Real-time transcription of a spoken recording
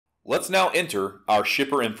Let's now enter our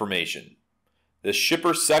shipper information. The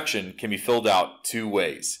shipper section can be filled out two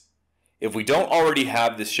ways. If we don't already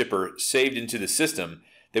have the shipper saved into the system,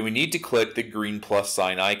 then we need to click the green plus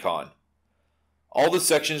sign icon. All the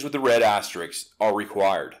sections with the red asterisks are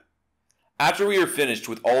required. After we are finished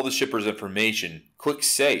with all the shipper's information, click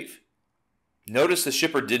Save. Notice the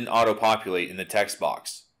shipper didn't auto-populate in the text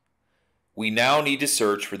box. We now need to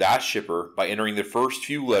search for that shipper by entering the first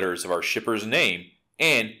few letters of our shipper's name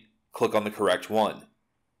and click on the correct one.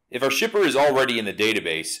 If our shipper is already in the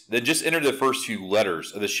database, then just enter the first few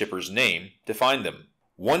letters of the shipper's name to find them.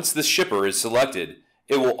 Once the shipper is selected,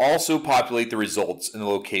 it will also populate the results in the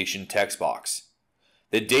location text box.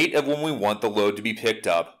 The date of when we want the load to be picked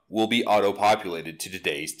up will be auto-populated to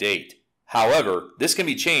today's date. However, this can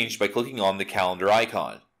be changed by clicking on the calendar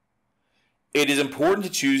icon. It is important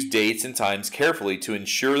to choose dates and times carefully to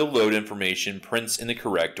ensure the load information prints in the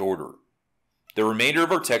correct order. The remainder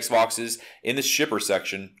of our text boxes in the shipper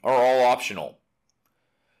section are all optional.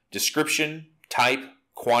 Description, type,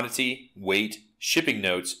 quantity, weight, shipping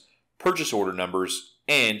notes, purchase order numbers,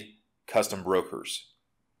 and custom brokers.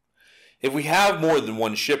 If we have more than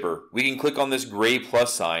one shipper, we can click on this gray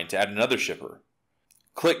plus sign to add another shipper.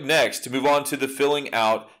 Click Next to move on to the filling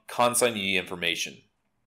out consignee information.